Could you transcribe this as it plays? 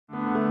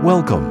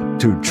Welcome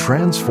to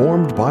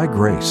Transformed by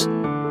Grace,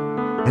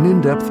 an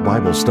in-depth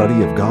Bible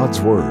study of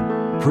God's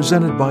Word,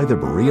 presented by the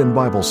Berean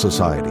Bible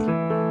Society.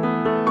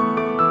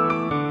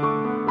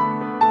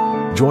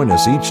 Join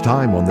us each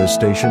time on this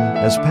station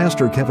as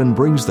Pastor Kevin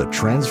brings the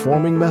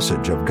transforming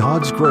message of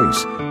God's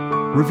grace,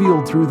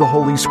 revealed through the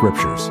Holy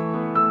Scriptures.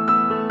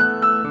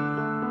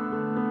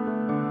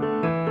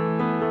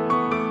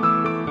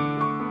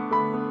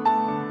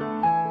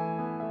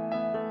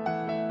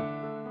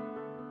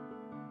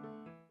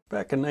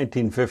 Back in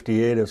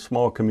 1958, a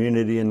small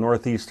community in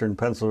northeastern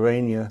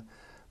Pennsylvania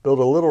built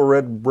a little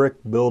red brick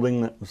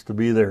building that was to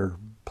be their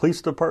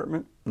police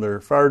department, their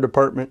fire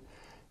department,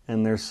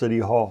 and their city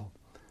hall.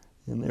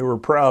 And they were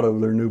proud of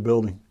their new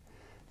building.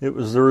 It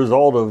was the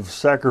result of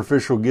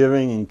sacrificial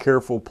giving and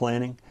careful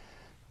planning.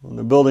 When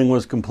the building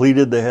was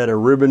completed, they had a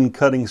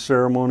ribbon-cutting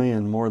ceremony,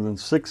 and more than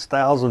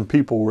 6,000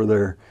 people were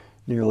there,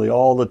 nearly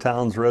all the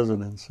town's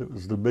residents. It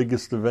was the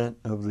biggest event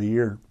of the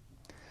year.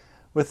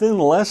 Within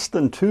less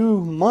than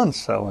 2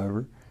 months,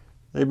 however,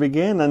 they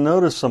began to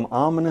notice some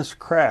ominous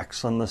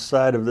cracks on the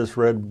side of this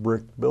red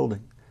brick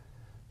building.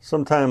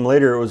 Sometime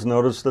later, it was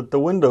noticed that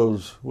the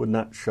windows would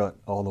not shut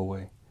all the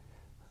way.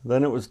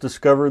 Then it was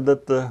discovered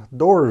that the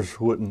doors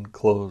wouldn't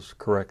close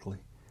correctly.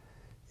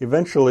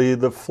 Eventually,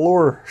 the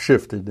floor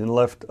shifted and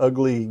left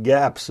ugly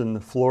gaps in the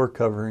floor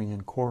covering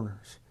and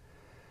corners.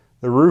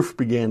 The roof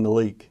began to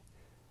leak.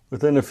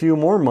 Within a few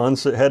more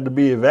months, it had to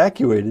be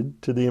evacuated,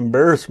 to the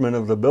embarrassment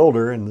of the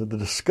builder and the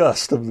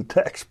disgust of the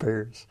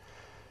taxpayers.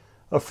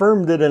 A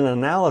firm did an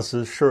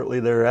analysis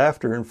shortly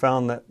thereafter and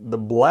found that the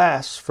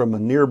blasts from a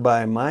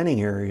nearby mining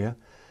area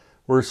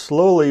were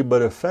slowly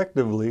but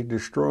effectively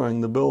destroying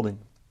the building.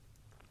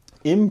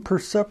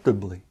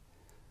 Imperceptibly,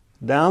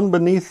 down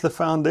beneath the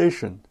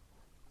foundation,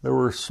 there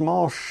were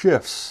small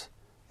shifts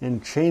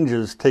and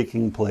changes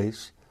taking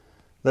place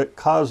that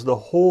caused the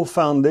whole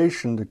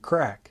foundation to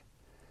crack.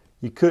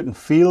 You couldn't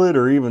feel it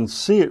or even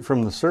see it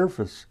from the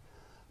surface,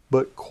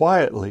 but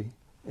quietly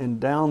and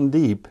down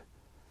deep,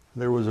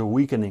 there was a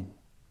weakening.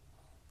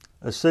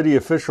 A city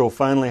official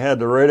finally had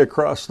to write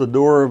across the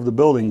door of the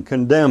building,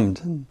 "Condemned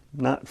and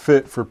not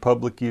fit for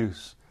public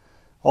use."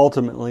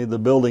 Ultimately, the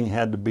building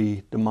had to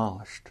be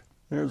demolished.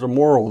 There's a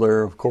moral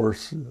there, of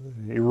course.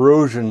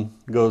 Erosion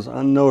goes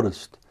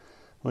unnoticed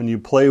when you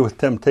play with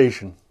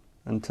temptation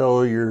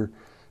until your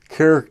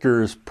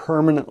character is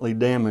permanently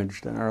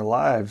damaged and our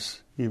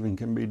lives even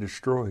can be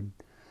destroyed.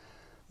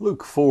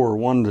 Luke 4,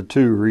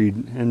 1-2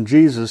 read, "And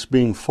Jesus,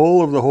 being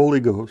full of the Holy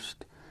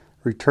Ghost,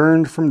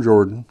 returned from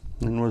Jordan,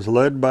 and was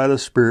led by the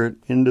Spirit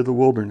into the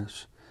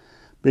wilderness,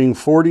 being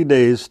 40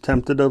 days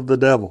tempted of the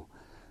devil.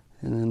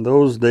 And in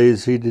those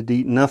days he did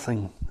eat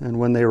nothing, and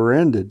when they were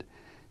ended,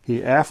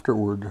 he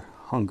afterward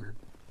hungered."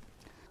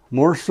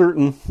 More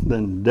certain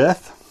than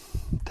death,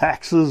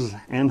 taxes,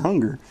 and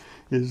hunger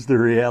is the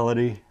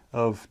reality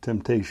of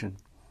temptation.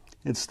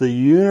 It's the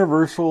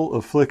universal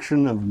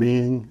affliction of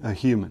being a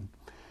human.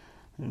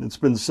 And it's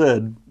been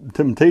said,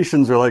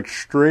 temptations are like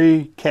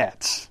stray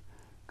cats.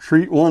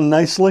 Treat one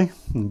nicely,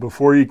 and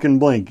before you can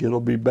blink,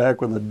 it'll be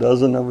back with a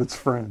dozen of its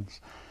friends.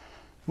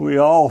 We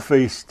all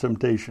face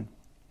temptation.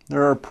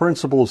 There are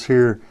principles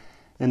here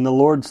in the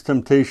Lord's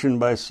temptation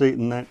by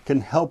Satan that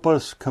can help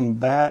us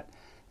combat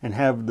and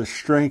have the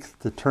strength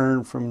to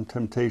turn from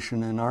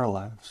temptation in our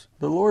lives.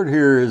 The Lord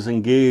here is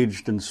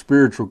engaged in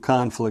spiritual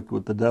conflict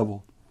with the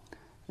devil.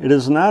 It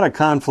is not a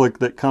conflict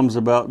that comes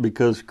about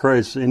because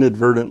Christ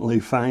inadvertently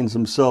finds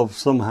himself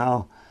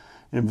somehow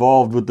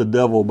involved with the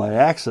devil by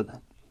accident.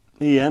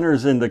 He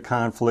enters into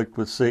conflict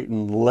with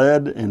Satan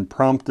led and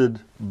prompted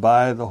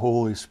by the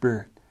Holy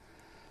Spirit.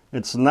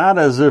 It's not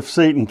as if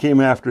Satan came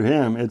after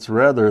him, it's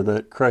rather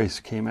that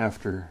Christ came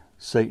after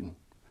Satan.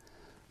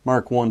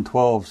 Mark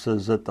 1:12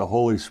 says that the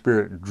Holy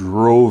Spirit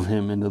drove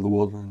him into the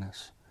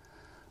wilderness.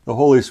 The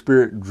Holy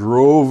Spirit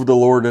drove the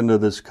Lord into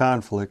this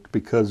conflict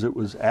because it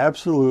was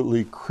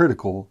absolutely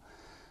critical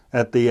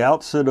at the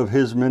outset of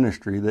his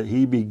ministry that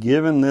he be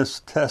given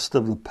this test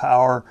of the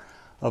power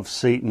of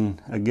Satan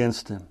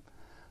against him.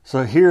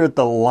 So here at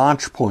the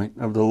launch point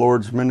of the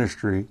Lord's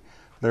ministry,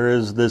 there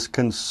is this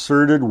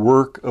concerted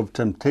work of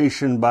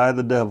temptation by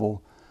the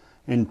devil,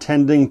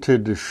 intending to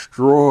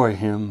destroy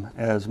him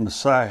as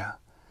Messiah.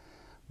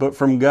 But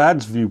from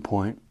God's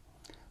viewpoint,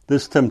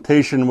 this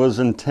temptation was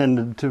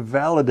intended to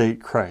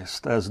validate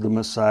Christ as the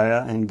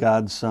Messiah and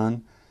God's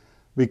Son,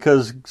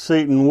 because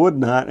Satan would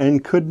not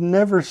and could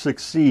never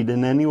succeed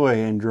in any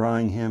way in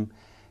drawing him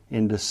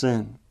into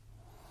sin.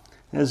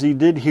 As he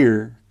did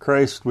here,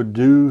 Christ would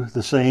do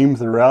the same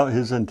throughout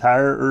his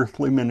entire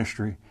earthly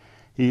ministry.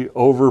 He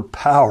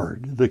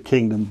overpowered the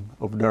kingdom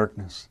of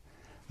darkness.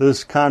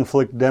 This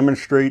conflict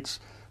demonstrates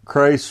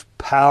Christ's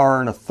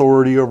power and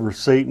authority over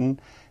Satan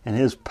and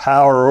his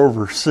power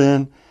over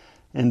sin.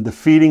 And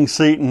defeating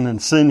Satan and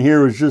sin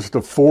here was just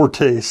a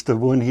foretaste of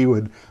when he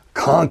would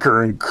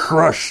conquer and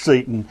crush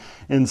Satan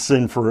and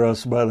sin for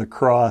us by the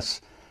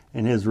cross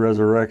and his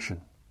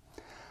resurrection.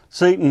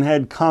 Satan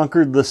had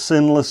conquered the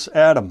sinless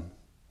Adam.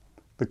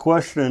 The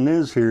question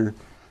is here,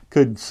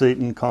 could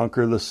Satan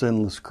conquer the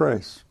sinless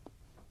Christ?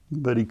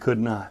 but he could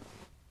not.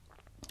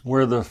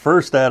 Where the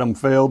first Adam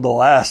failed, the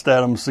last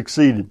Adam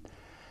succeeded.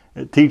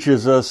 It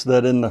teaches us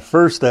that in the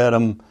first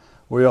Adam,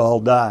 we all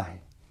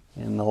die.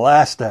 In the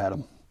last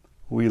Adam,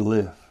 we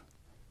live.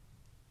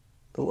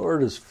 The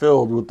Lord is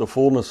filled with the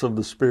fullness of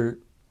the Spirit.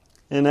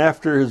 And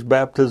after his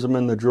baptism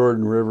in the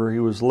Jordan River, he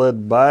was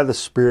led by the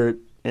Spirit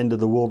into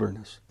the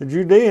wilderness. The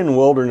Judean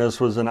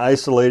wilderness was an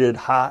isolated,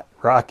 hot,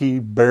 rocky,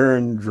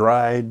 barren,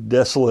 dry,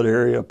 desolate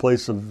area, a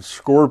place of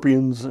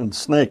scorpions and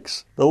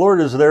snakes. The Lord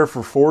is there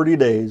for 40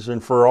 days,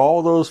 and for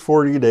all those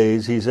 40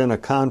 days, he's in a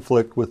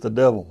conflict with the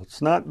devil.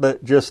 It's not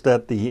that just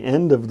at the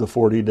end of the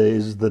 40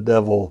 days the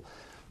devil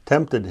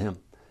tempted him.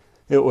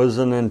 It was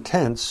an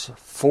intense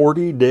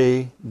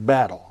 40-day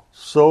battle,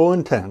 so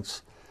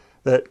intense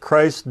that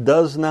Christ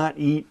does not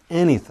eat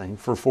anything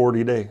for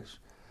 40 days.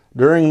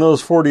 During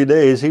those 40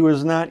 days, he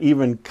was not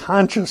even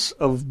conscious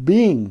of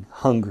being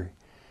hungry.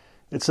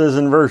 It says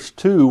in verse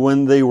 2,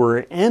 when they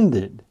were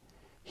ended,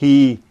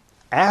 he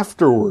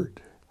afterward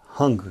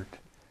hungered.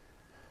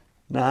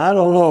 Now, I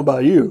don't know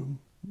about you,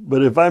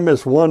 but if I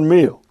miss one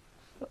meal,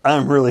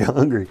 I'm really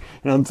hungry,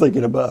 and I'm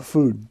thinking about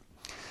food.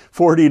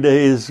 40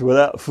 days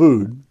without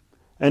food,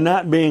 and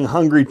not being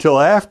hungry till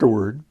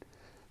afterward,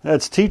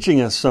 that's teaching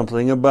us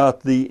something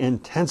about the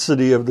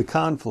intensity of the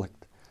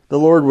conflict. The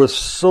Lord was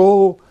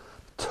so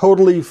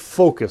totally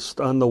focused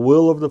on the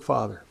will of the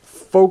Father,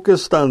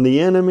 focused on the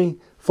enemy,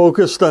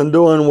 focused on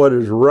doing what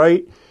is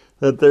right,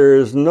 that there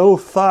is no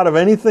thought of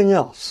anything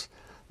else,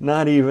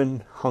 not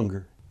even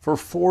hunger. For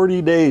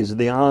 40 days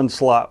the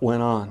onslaught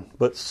went on,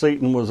 but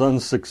Satan was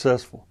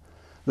unsuccessful.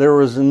 There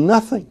was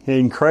nothing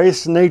in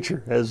Christ's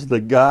nature as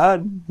the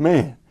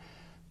God-man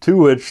to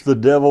which the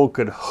devil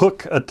could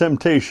hook a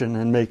temptation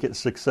and make it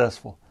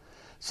successful.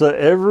 So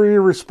every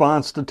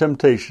response to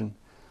temptation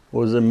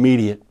was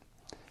immediate.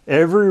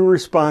 Every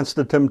response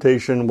to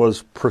temptation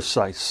was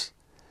precise.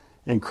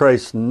 And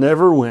Christ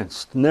never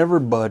winced, never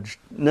budged,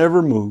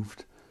 never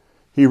moved.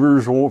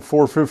 Hebrews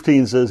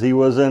 4:15 says he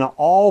was in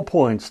all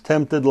points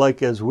tempted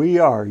like as we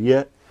are,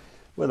 yet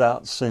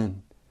without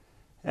sin.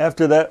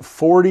 After that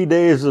 40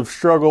 days of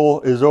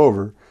struggle is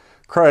over,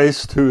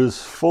 Christ, who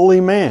is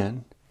fully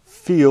man,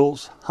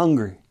 feels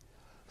hungry.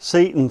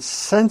 Satan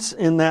senses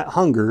in that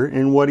hunger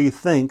in what he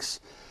thinks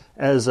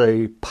as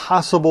a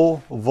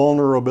possible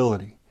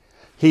vulnerability.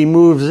 He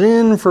moves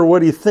in for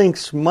what he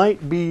thinks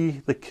might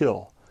be the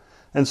kill.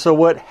 And so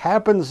what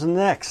happens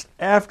next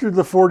after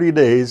the 40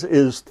 days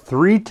is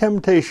 3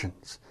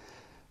 temptations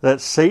that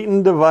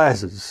Satan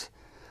devises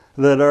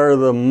that are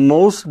the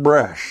most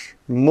brash,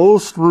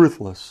 most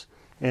ruthless,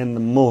 and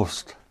the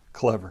most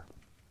clever.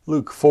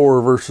 Luke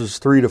 4 verses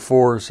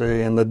 3-4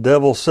 say, And the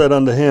devil said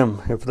unto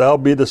him, If thou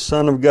be the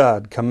Son of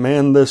God,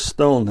 command this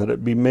stone that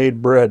it be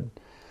made bread.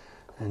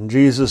 And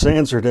Jesus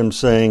answered him,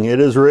 saying, It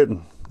is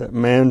written, that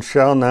man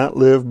shall not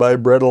live by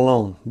bread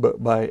alone,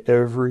 but by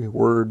every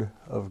word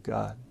of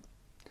God.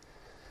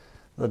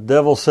 The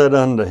devil said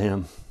unto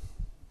him,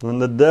 when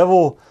the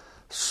devil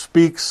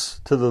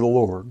speaks to the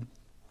Lord,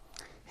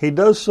 he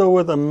does so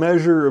with a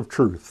measure of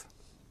truth.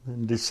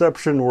 And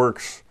deception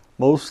works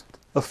most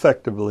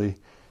effectively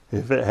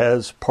if it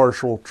has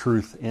partial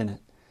truth in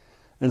it.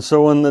 And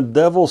so when the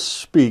devil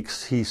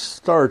speaks, he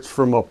starts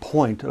from a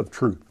point of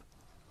truth.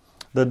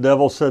 The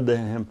devil said to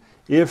him,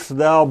 If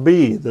thou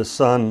be the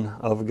Son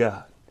of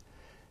God.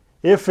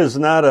 If is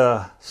not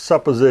a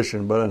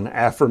supposition, but an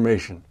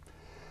affirmation.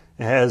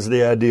 It has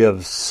the idea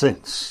of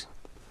since.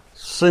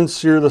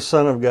 Since you're the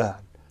Son of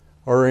God,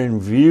 or in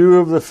view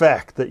of the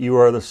fact that you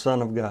are the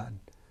Son of God.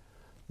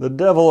 The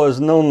devil has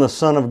known the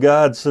Son of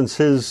God since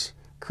his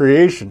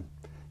creation.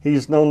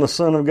 He's known the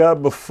Son of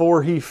God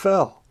before he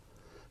fell.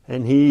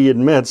 And he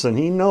admits and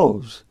he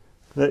knows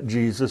that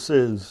Jesus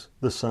is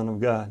the Son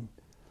of God.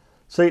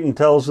 Satan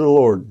tells the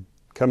Lord,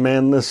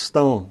 command this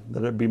stone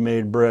that it be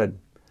made bread.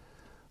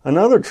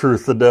 Another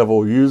truth the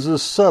devil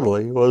uses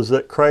subtly was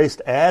that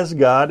Christ as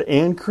God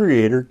and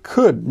Creator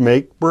could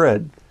make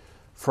bread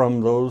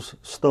from those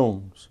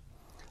stones.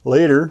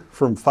 Later,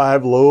 from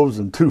 5 loaves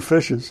and 2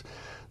 fishes,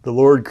 the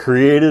Lord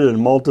created and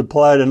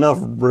multiplied enough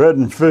bread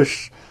and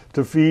fish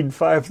to feed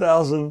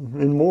 5,000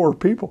 and more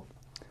people.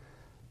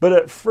 But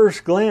at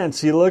first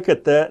glance, you look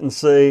at that and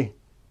say,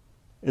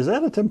 is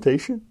that a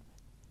temptation?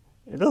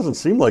 It doesn't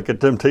seem like a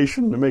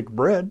temptation to make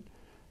bread.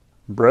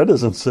 Bread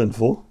isn't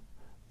sinful.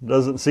 It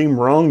doesn't seem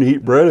wrong to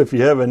eat bread if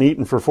you haven't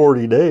eaten for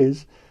 40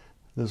 days.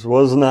 This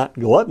was not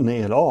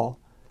gluttony at all.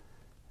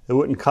 It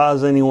wouldn't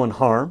cause anyone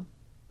harm.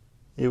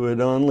 It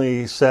would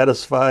only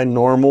satisfy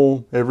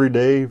normal,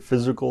 everyday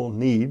physical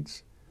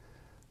needs.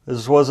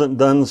 This wasn't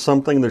done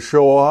something to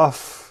show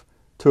off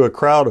to a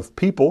crowd of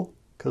people,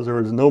 because there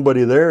was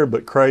nobody there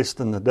but Christ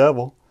and the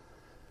devil.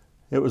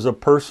 It was a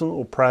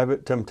personal,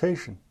 private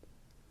temptation.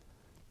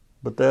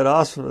 But that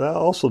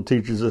also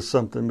teaches us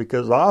something,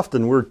 because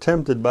often we're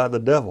tempted by the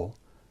devil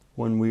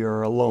when we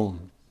are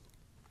alone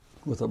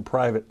with a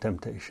private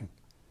temptation.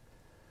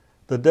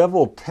 The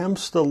devil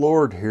tempts the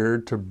Lord here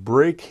to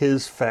break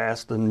his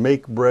fast and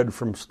make bread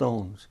from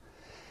stones.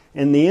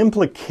 And the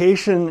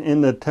implication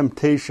in the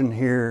temptation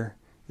here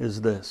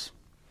is this.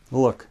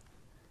 Look,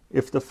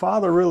 if the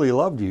Father really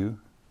loved you,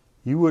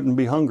 you wouldn't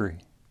be hungry.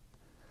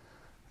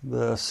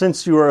 The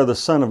 "since you are the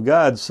Son of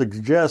God"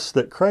 suggests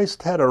that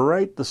Christ had a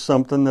right to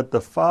something that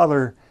the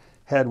Father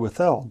had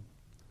withheld.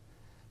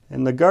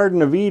 In the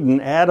Garden of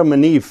Eden, Adam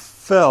and Eve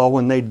fell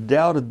when they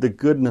doubted the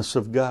goodness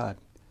of God,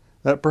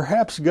 that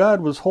perhaps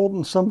God was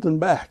holding something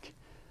back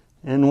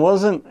and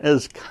wasn't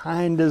as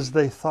kind as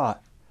they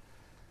thought.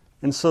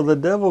 And so the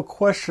devil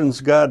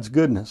questions God's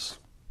goodness,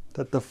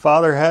 that the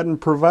Father hadn't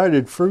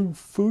provided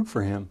food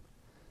for him.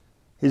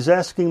 He's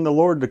asking the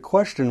Lord to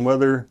question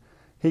whether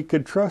he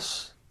could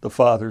trust the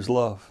Father's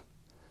love.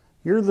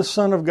 You're the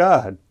Son of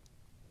God.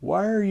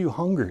 Why are you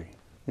hungry?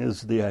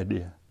 Is the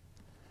idea.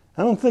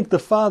 I don't think the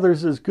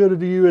Father's as good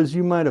to you as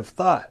you might have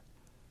thought,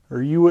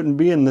 or you wouldn't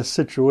be in this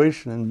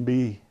situation and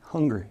be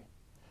hungry.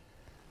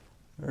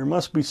 There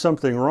must be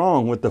something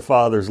wrong with the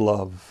Father's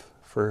love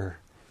for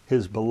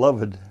his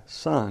beloved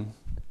Son,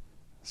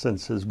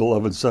 since his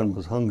beloved Son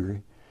was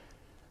hungry.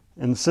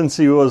 And since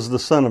he was the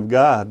Son of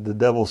God, the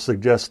devil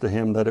suggests to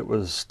him that it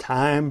was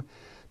time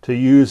to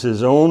use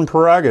his own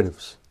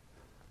prerogatives,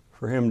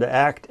 for him to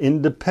act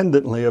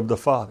independently of the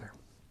Father.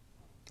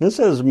 This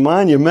has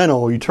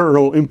monumental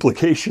eternal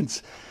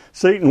implications.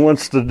 Satan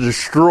wants to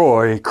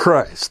destroy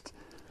Christ.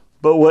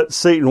 But what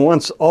Satan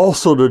wants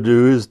also to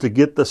do is to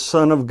get the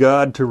Son of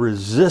God to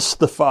resist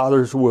the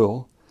Father's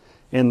will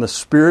and the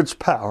Spirit's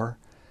power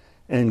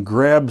and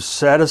grab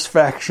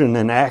satisfaction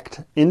and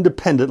act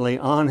independently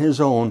on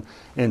his own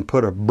and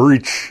put a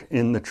breach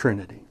in the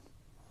Trinity.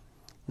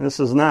 This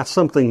is not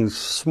something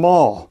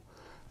small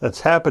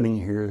that's happening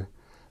here.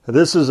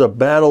 This is a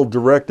battle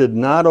directed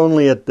not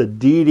only at the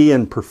deity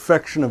and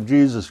perfection of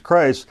Jesus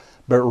Christ,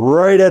 but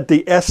right at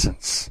the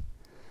essence,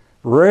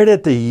 right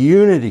at the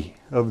unity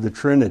of the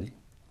Trinity.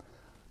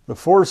 The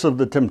force of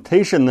the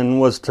temptation then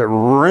was to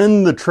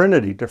rend the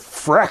Trinity, to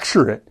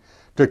fracture it,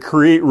 to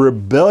create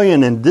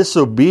rebellion and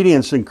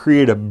disobedience and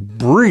create a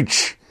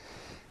breach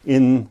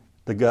in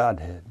the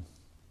Godhead.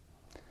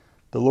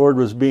 The Lord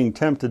was being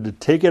tempted to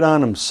take it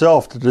on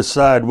himself to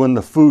decide when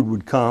the food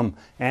would come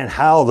and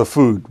how the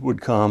food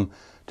would come,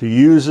 to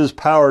use his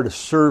power to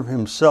serve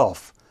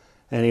himself.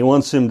 And he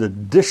wants him to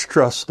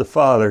distrust the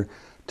Father,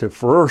 to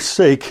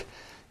forsake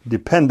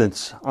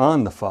dependence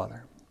on the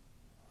Father.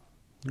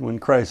 When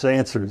Christ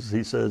answers,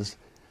 he says,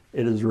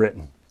 "It is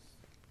written."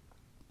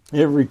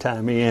 Every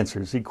time he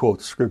answers, he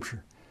quotes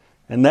Scripture.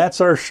 And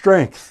that's our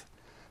strength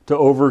to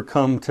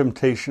overcome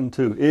temptation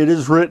too. It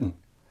is written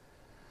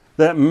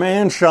that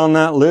man shall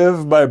not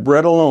live by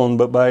bread alone,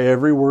 but by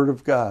every word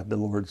of God, the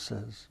Lord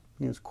says.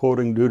 He's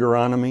quoting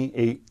Deuteronomy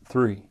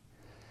 8:3.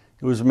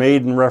 It was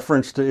made in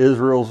reference to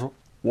Israel's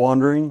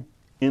wandering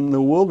in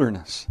the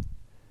wilderness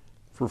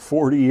for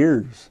 40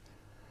 years.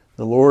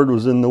 The Lord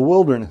was in the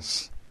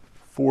wilderness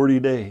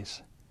 40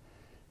 days.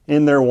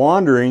 In their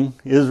wandering,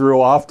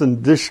 Israel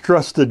often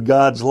distrusted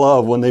God's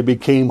love when they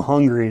became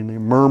hungry and they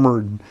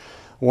murmured and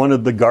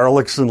wanted the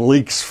garlics and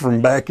leeks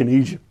from back in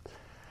Egypt.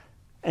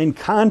 In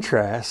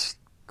contrast,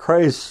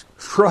 Christ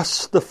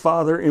trusts the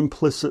Father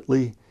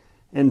implicitly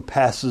and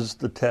passes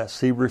the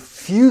test. He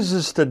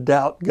refuses to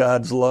doubt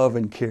God's love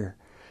and care.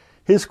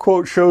 His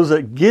quote shows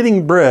that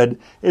getting bread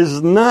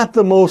is not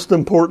the most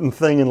important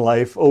thing in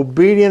life.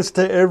 Obedience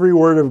to every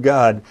word of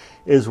God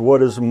is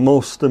what is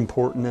most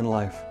important in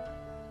life.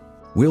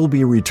 We'll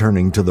be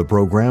returning to the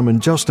program in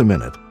just a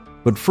minute.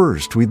 But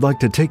first, we'd like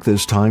to take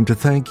this time to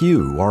thank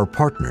you, our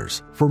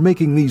partners, for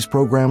making these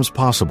programs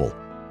possible.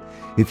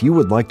 If you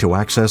would like to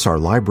access our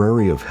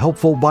library of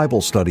helpful Bible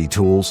study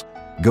tools,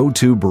 go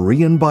to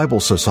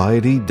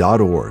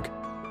BereanBibleSociety.org.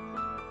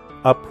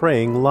 A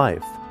Praying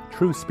Life,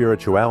 True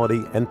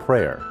Spirituality and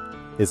Prayer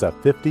is a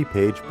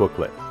 50-page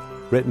booklet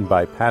written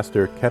by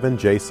Pastor Kevin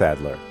J.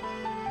 Sadler.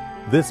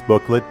 This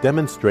booklet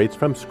demonstrates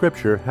from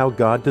Scripture how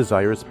God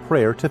desires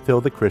prayer to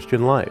fill the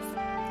Christian life.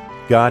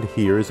 God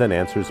hears and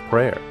answers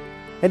prayer,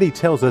 and He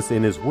tells us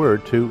in His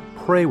Word to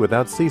pray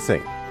without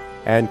ceasing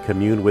and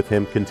commune with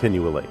Him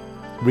continually,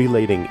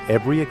 relating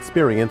every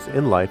experience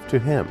in life to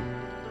Him.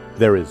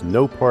 There is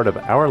no part of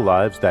our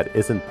lives that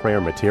isn't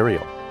prayer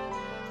material.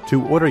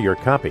 To order your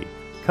copy,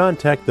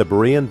 contact the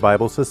Berean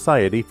Bible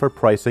Society for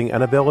pricing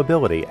and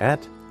availability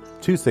at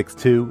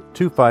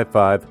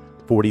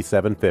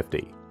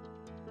 262-255-4750.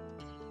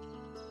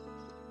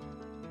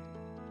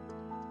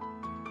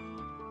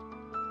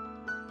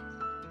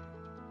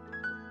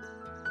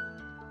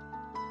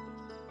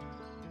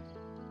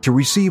 To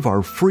receive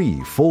our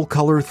free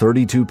full-color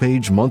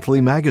 32-page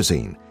monthly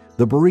magazine,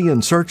 The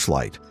Berean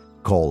Searchlight,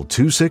 call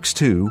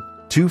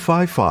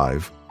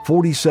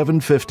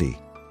 262-255-4750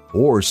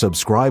 or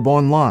subscribe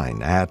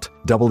online at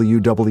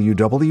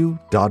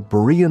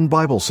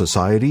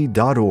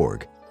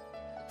www.BereanBibleSociety.org.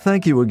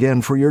 Thank you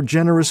again for your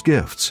generous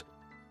gifts.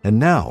 And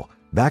now,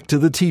 back to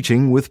the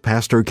teaching with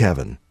Pastor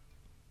Kevin.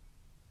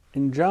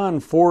 In John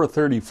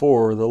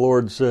 4:34, the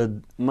Lord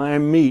said, "My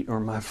meat," or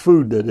my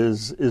food that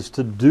is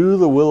to do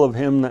the will of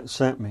Him that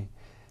sent me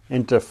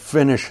and to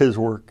finish His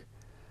work.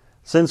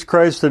 Since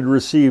Christ had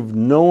received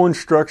no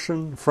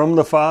instruction from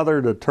the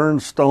Father to turn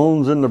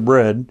stones into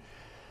bread,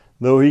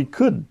 though he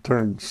could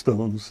turn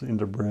stones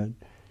into bread.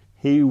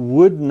 He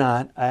would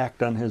not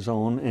act on his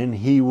own, and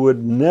he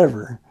would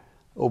never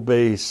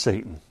obey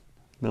Satan,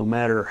 no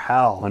matter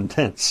how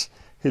intense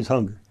his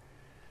hunger.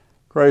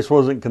 Christ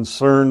wasn't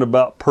concerned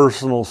about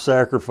personal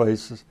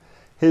sacrifices.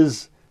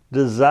 His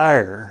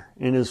desire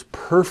in his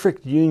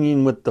perfect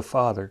union with the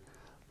Father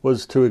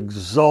was to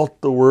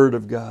exalt the Word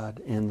of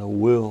God and the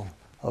will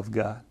of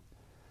God.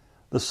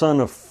 The Son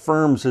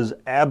affirms his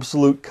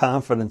absolute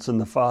confidence in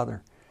the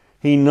Father.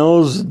 He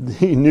knew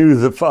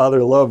the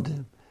Father loved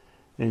him,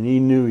 and he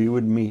knew he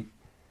would meet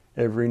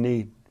every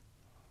need.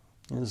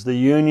 As the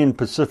Union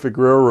Pacific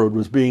Railroad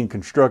was being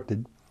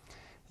constructed,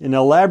 an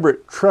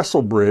elaborate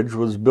trestle bridge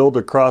was built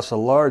across a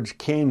large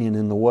canyon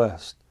in the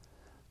west.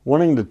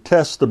 Wanting to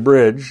test the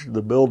bridge,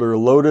 the builder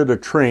loaded a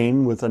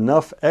train with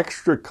enough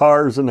extra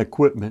cars and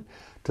equipment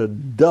to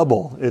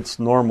double its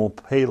normal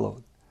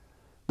payload.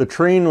 The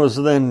train was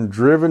then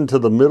driven to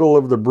the middle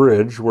of the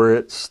bridge, where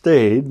it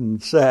stayed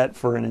and sat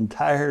for an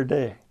entire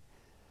day.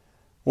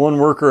 One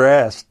worker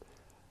asked,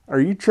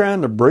 "Are you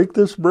trying to break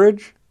this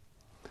bridge?"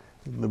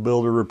 The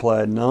builder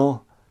replied,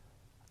 "No,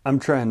 I'm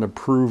trying to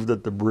prove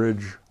that the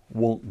bridge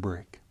won't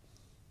break."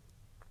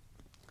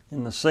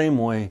 In the same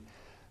way,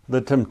 the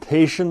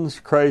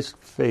temptations Christ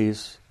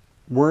faced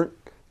weren't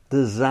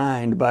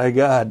designed by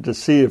God to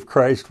see if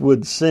Christ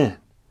would sin,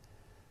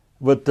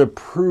 but to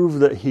prove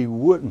that he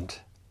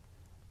wouldn't,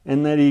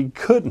 and that he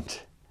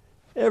couldn't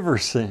ever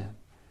sin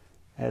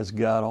as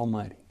God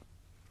Almighty.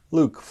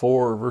 Luke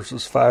 4,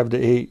 verses 5 to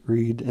 8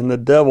 read, "And the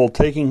devil,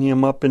 taking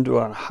him up into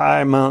a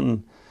high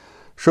mountain,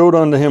 showed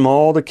unto him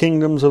all the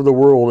kingdoms of the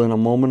world in a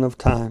moment of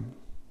time.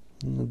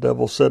 And the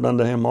devil said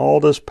unto him, All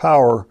this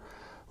power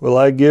will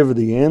I give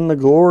thee, and the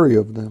glory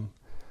of them.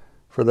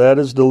 For that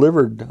is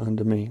delivered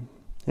unto me,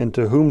 and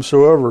to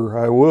whomsoever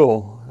I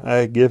will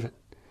I give it.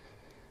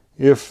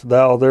 If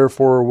thou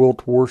therefore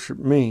wilt worship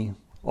me,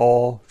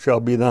 all shall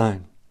be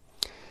thine.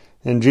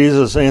 And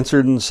Jesus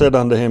answered and said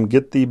unto him,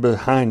 Get thee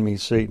behind me,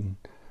 Satan,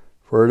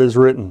 for it is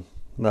written,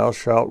 Thou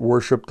shalt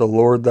worship the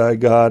Lord thy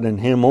God,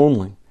 and him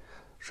only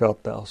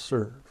shalt thou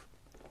serve."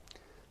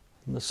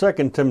 In the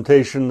second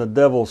temptation, the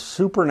devil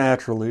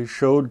supernaturally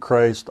showed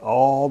Christ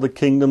all the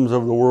kingdoms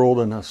of the world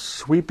in a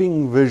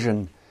sweeping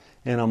vision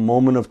in a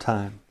moment of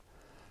time.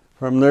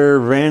 From their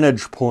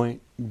vantage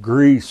point,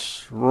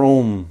 Greece,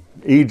 Rome,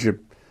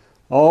 Egypt,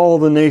 all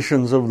the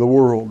nations of the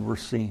world were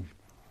seen.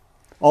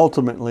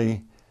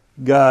 Ultimately,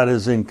 God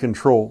is in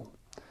control.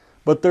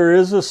 But there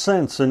is a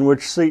sense in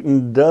which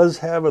Satan does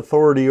have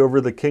authority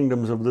over the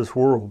kingdoms of this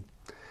world,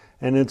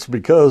 and it's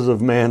because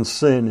of man's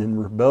sin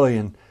and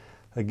rebellion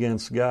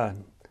against God.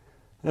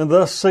 And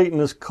thus Satan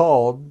is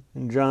called,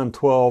 in John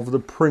 12, the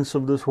prince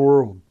of this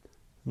world.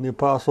 And the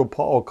Apostle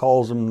Paul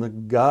calls him the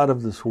god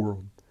of this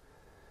world.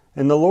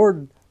 And the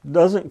Lord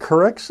doesn't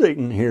correct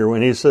Satan here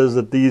when he says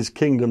that these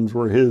kingdoms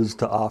were his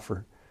to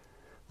offer.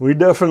 We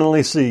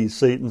definitely see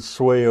Satan's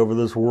sway over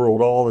this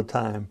world all the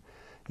time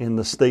in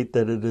the state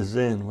that it is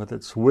in, with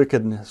its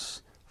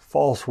wickedness,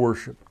 false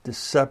worship,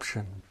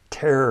 deception,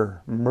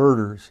 terror,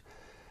 murders,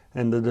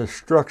 and the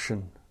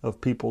destruction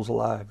of people's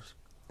lives.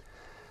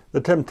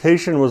 The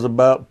temptation was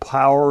about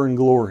power and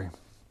glory.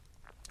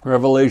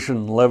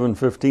 Revelation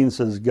 11:15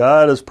 says,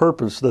 God has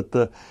purposed that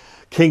the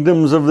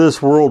kingdoms of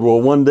this world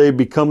will one day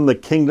become the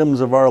kingdoms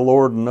of our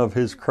Lord and of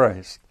his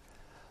Christ.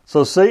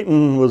 So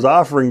Satan was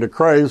offering to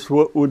Christ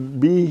what would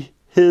be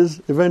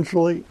his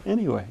eventually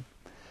anyway.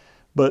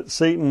 But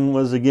Satan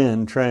was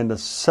again trying to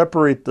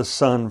separate the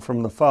Son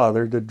from the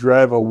Father to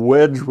drive a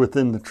wedge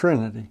within the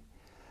Trinity.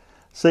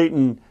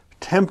 Satan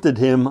tempted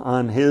him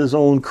on his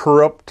own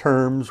corrupt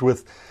terms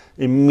with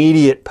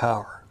immediate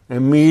power,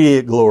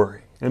 immediate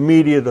glory,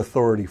 immediate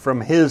authority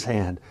from his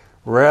hand,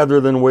 rather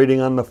than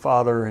waiting on the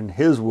Father and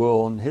his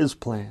will and his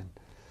plan.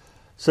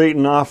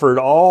 Satan offered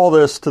all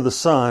this to the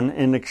Son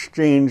in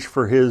exchange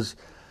for his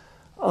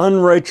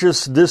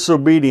unrighteous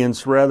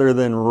disobedience rather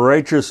than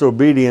righteous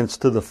obedience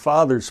to the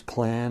Father's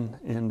plan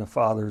and the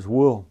Father's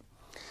will.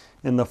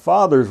 And the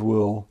Father's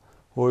will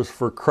was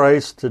for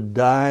Christ to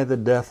die the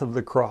death of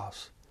the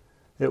cross.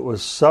 It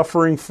was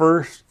suffering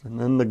first, and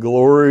then the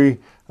glory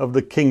of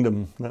the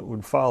kingdom that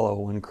would follow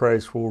when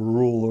Christ will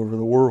rule over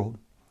the world.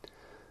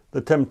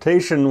 The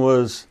temptation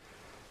was,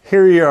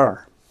 here you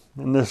are,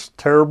 in this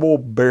terrible,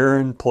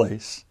 barren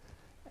place,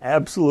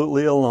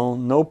 absolutely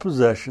alone, no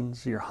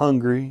possessions, you're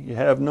hungry, you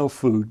have no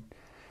food.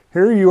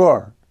 Here you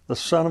are, the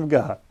Son of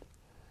God.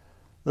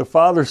 The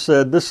Father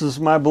said, This is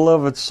my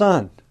beloved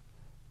Son,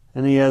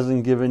 and he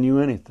hasn't given you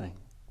anything,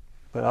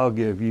 but I'll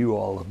give you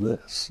all of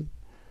this.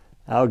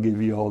 I'll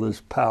give you all this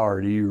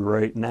power to you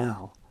right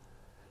now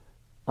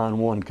on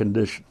one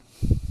condition.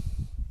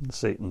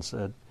 Satan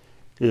said,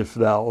 If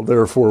thou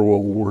therefore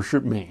wilt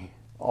worship me,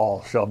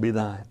 all shall be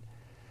thine.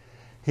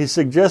 He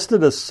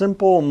suggested a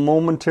simple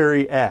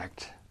momentary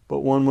act, but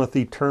one with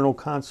eternal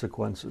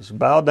consequences.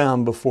 Bow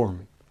down before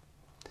me.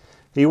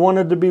 He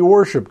wanted to be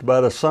worshipped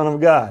by the Son of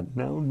God.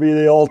 That would be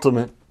the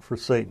ultimate for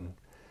Satan.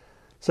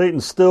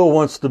 Satan still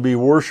wants to be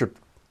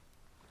worshipped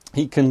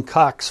He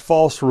concocts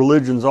false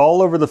religions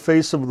all over the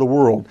face of the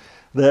world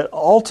that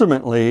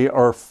ultimately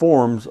are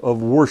forms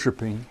of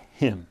worshiping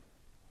him.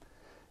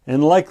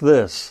 And like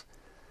this,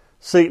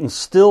 Satan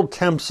still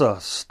tempts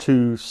us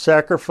to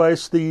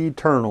sacrifice the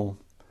eternal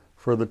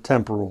for the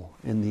temporal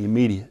and the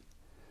immediate.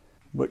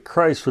 But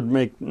Christ would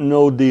make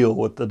no deal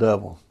with the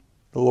devil.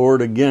 The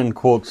Lord again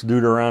quotes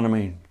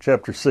Deuteronomy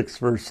chapter 6,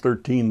 verse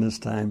 13 this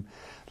time.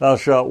 Thou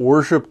shalt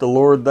worship the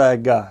Lord thy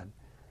God,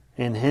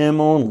 and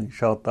him only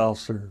shalt thou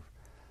serve.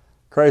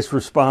 Christ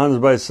responds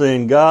by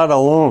saying, God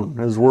alone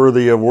is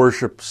worthy of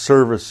worship,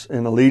 service,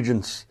 and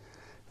allegiance.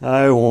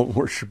 I won't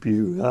worship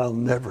you. I'll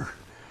never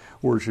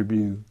worship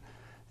you.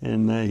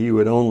 And he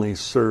would only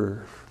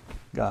serve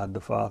God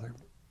the Father.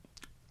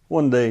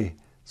 One day,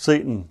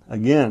 Satan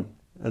again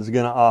is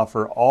going to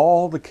offer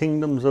all the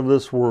kingdoms of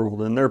this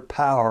world and their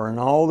power and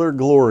all their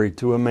glory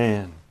to a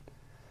man.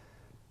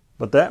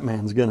 But that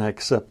man's going to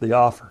accept the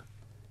offer.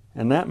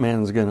 And that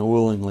man's going to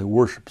willingly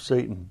worship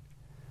Satan,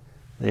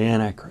 the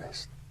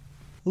Antichrist.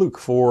 Luke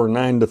 4,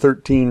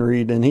 9-13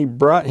 read, And he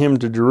brought him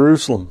to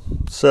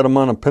Jerusalem, set him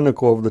on a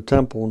pinnacle of the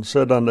temple, and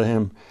said unto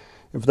him,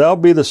 If thou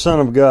be the Son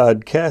of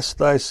God, cast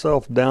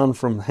thyself down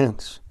from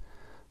hence.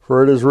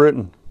 For it is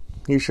written,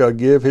 He shall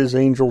give his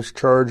angels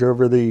charge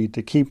over thee,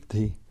 to keep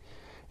thee.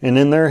 And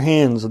in their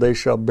hands they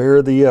shall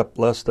bear thee up,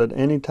 lest at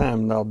any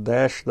time thou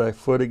dash thy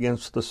foot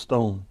against a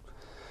stone.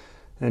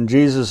 And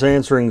Jesus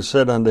answering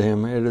said unto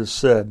him, It is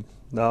said,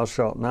 Thou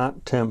shalt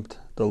not tempt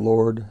the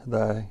Lord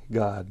thy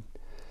God.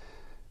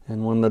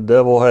 And when the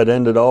devil had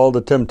ended all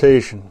the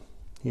temptation,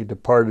 he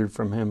departed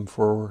from him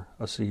for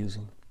a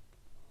season.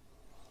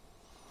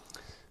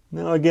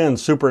 Now again,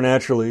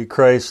 supernaturally,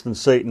 Christ and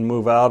Satan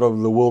move out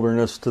of the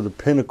wilderness to the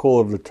pinnacle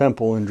of the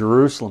temple in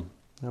Jerusalem,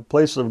 a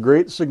place of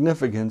great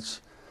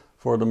significance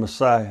for the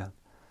Messiah.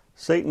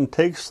 Satan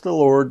takes the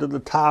Lord to the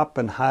top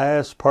and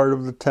highest part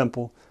of the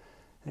temple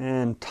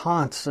and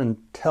taunts and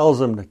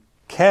tells him to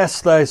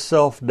cast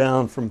thyself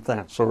down from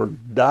thence, or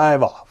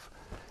dive off.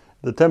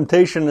 The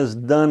temptation is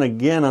done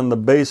again on the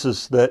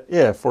basis that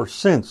if or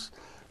since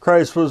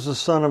Christ was the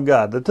Son of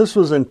God, that this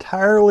was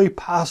entirely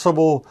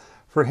possible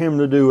for him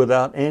to do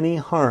without any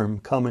harm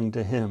coming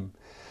to him.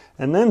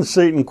 And then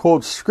Satan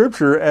quotes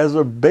Scripture as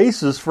a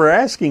basis for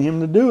asking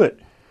him to do it.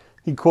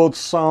 He quotes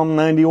Psalm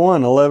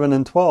 91, 11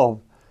 and 12.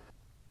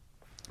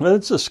 But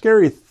it's a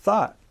scary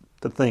thought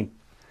to think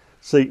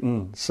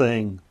Satan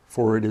saying,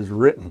 For it is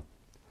written,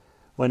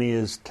 when he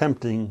is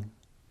tempting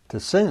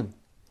to sin.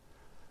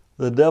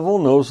 The devil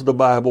knows the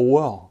Bible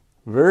well,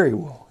 very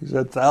well. He's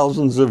had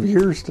thousands of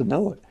years to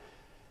know it.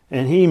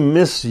 And he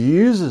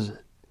misuses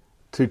it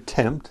to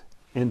tempt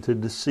and to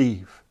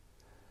deceive.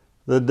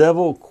 The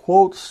devil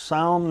quotes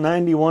Psalm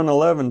 91,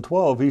 11,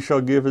 12. He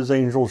shall give his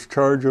angels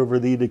charge over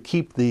thee to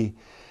keep thee,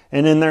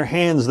 and in their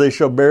hands they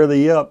shall bear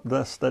thee up,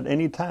 lest at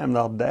any time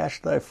thou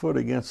dash thy foot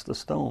against a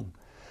stone.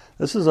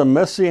 This is a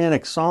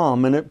messianic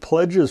psalm, and it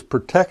pledges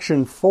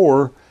protection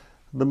for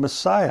the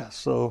Messiah.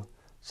 So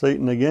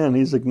Satan, again,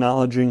 he's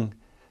acknowledging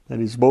that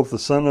he's both the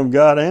Son of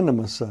God and the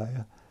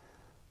Messiah.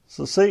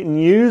 So Satan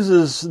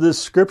uses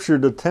this scripture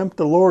to tempt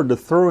the Lord to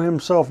throw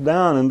himself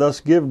down and thus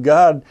give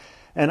God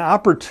an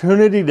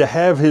opportunity to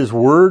have his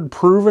word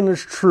proven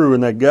as true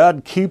and that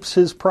God keeps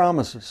his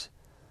promises.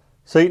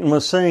 Satan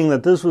was saying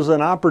that this was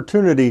an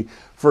opportunity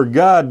for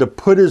God to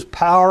put his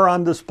power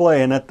on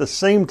display and at the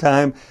same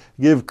time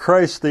give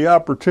Christ the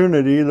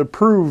opportunity to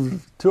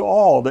prove to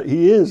all that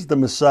he is the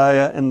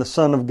Messiah and the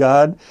Son of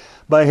God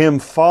by him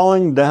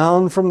falling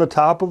down from the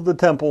top of the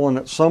temple and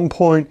at some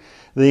point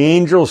the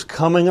angels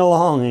coming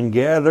along and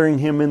gathering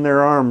him in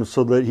their arms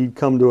so that he'd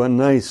come to a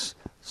nice,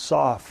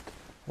 soft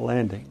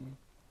landing.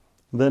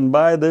 Then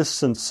by this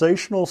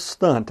sensational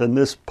stunt in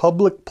this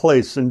public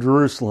place in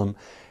Jerusalem,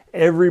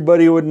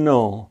 everybody would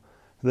know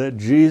that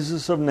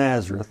Jesus of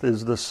Nazareth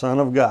is the Son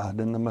of God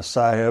and the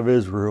Messiah of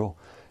Israel,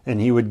 and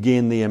he would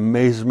gain the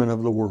amazement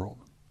of the world.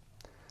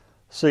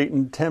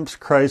 Satan tempts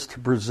Christ to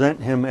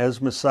present him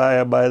as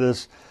Messiah by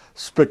this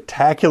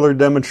spectacular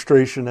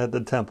demonstration at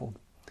the temple.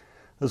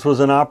 This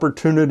was an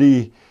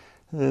opportunity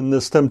in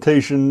this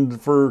temptation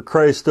for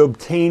Christ to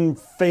obtain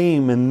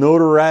fame and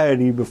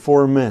notoriety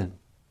before men.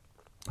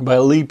 By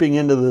leaping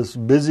into this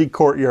busy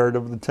courtyard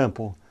of the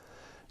temple,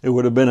 it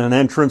would have been an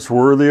entrance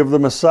worthy of the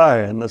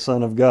Messiah and the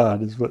Son of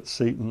God, is what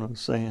Satan was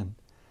saying.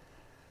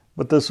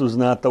 But this was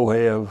not the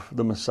way of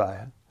the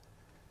Messiah,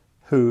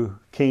 who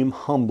came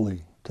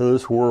humbly to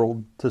this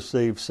world to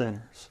save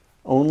sinners,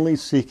 only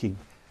seeking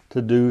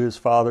to do his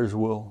Father's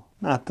will,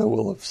 not the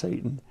will of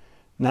Satan,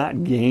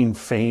 not gain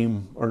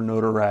fame or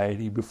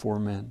notoriety before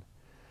men.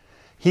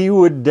 He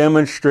would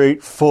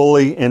demonstrate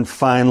fully and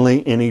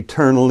finally and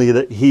eternally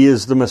that he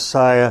is the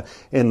Messiah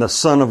and the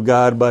Son of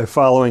God by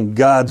following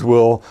God's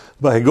will,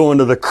 by going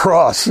to the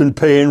cross and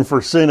paying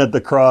for sin at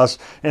the cross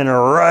and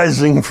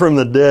arising from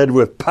the dead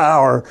with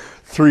power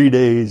 3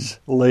 days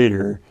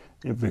later,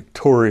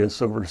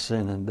 victorious over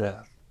sin and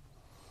death.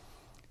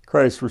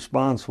 Christ's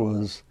response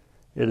was,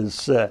 "It is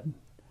said,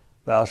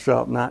 thou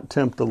shalt not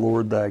tempt the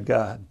Lord thy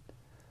God."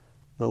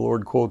 The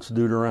Lord quotes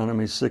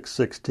Deuteronomy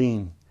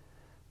 6:16.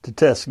 To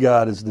test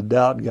God is to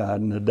doubt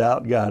God, and to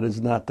doubt God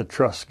is not to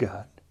trust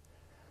God.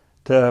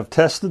 To have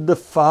tested the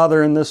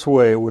Father in this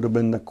way would have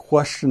been to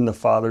question the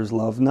Father's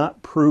love,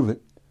 not prove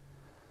it,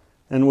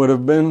 and would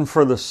have been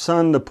for the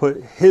Son to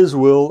put His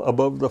will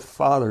above the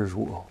Father's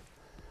will.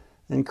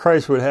 And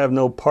Christ would have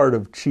no part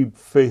of cheap,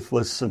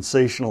 faithless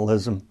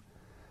sensationalism.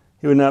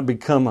 He would not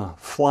become a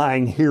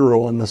flying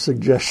hero on the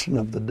suggestion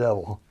of the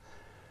devil.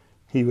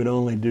 He would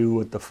only do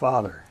what the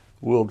Father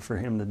willed for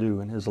Him to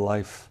do in His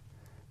life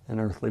and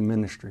earthly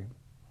ministry.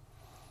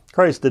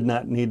 Christ did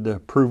not need to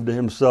prove to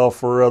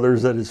Himself or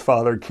others that His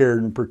Father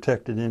cared and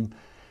protected Him.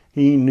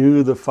 He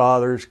knew the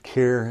Father's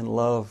care and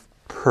love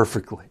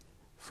perfectly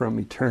from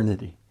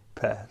eternity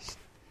past.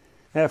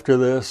 After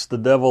this, the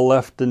devil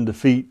left in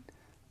defeat,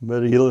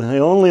 but he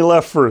only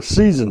left for a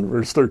season,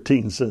 verse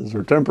 13 says,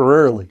 or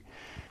temporarily.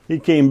 He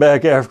came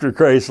back after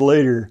Christ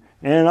later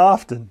and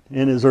often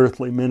in His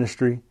earthly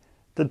ministry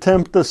to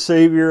tempt the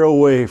Savior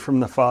away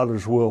from the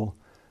Father's will,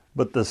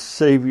 but the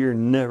Savior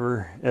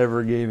never,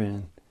 ever gave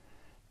in.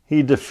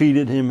 He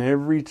defeated Him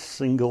every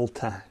single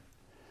time.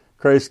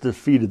 Christ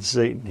defeated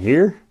Satan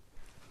here,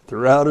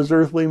 throughout His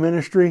earthly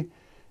ministry,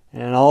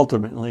 and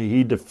ultimately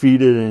He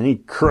defeated and He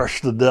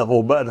crushed the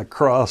devil by the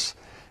cross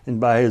and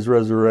by His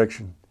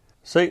resurrection.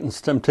 Satan's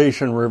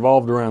temptation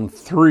revolved around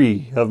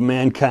three of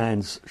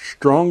mankind's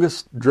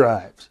strongest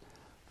drives: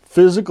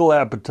 physical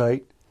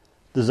appetite,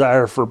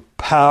 desire for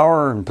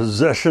power and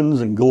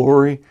possessions and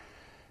glory,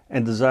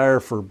 and desire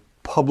for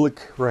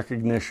public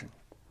recognition.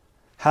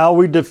 How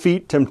we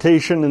defeat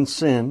temptation and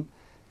sin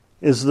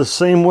is the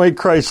same way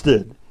Christ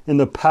did, in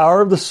the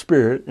power of the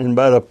Spirit and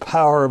by the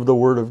power of the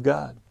Word of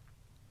God.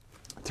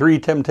 3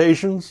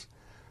 temptations,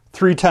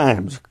 3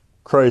 times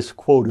Christ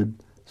quoted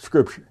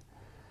Scripture.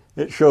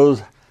 It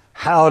shows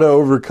how to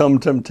overcome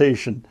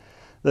temptation,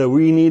 that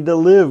we need to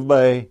live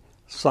by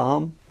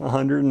Psalm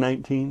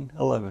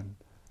 119:11.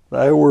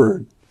 Thy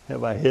word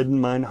have I hid in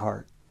mine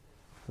heart,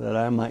 that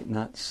I might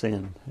not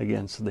sin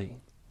against Thee.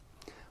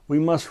 We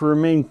must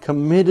remain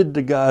committed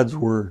to God's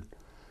Word,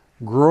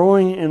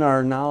 growing in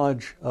our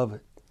knowledge of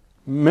it,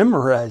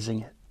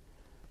 memorizing it,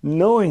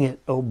 knowing it,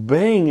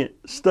 obeying it,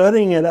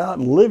 studying it out,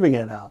 and living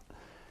it out.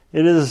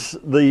 It is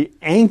the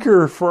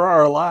anchor for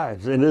our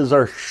lives. It is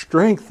our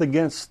strength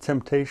against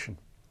temptation.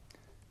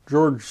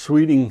 George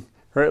Sweeting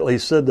rightly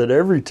said that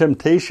every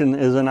temptation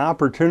is an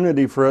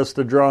opportunity for us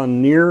to draw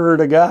nearer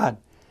to God.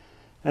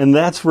 And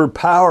that's where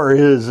power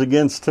is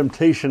against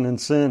temptation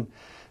and sin.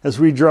 As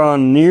we draw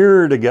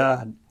nearer to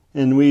God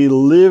and we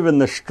live in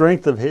the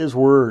strength of His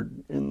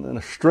Word, in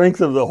the strength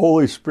of the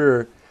Holy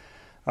Spirit,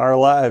 our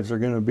lives are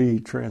going to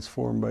be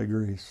transformed by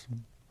grace.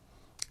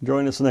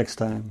 Join us next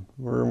time.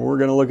 We're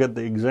going to look at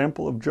the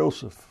example of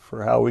Joseph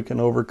for how we can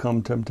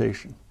overcome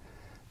temptation.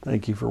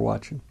 Thank you for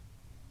watching.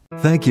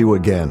 Thank you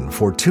again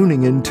for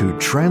tuning in to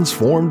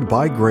Transformed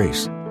by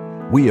Grace.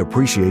 We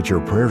appreciate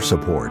your prayer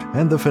support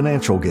and the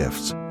financial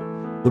gifts.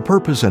 The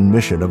purpose and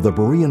mission of the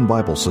Berean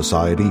Bible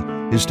Society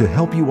is to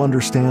help you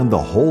understand the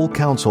whole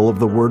counsel of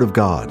the Word of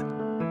God.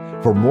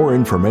 For more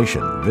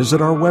information,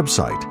 visit our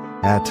website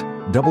at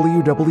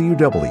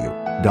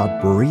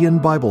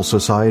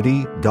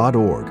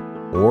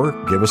www.bereanbiblesociety.org or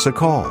give us a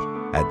call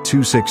at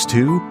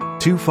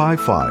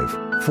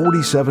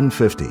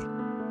 262-255-4750.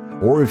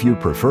 Or if you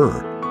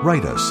prefer,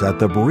 write us at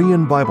the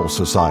Berean Bible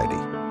Society,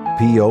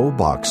 P.O.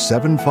 Box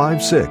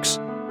 756,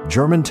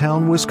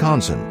 Germantown,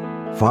 Wisconsin,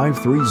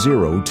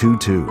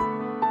 53022.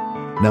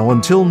 Now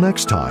until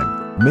next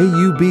time, may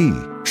you be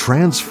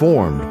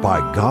transformed by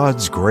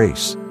God's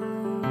grace.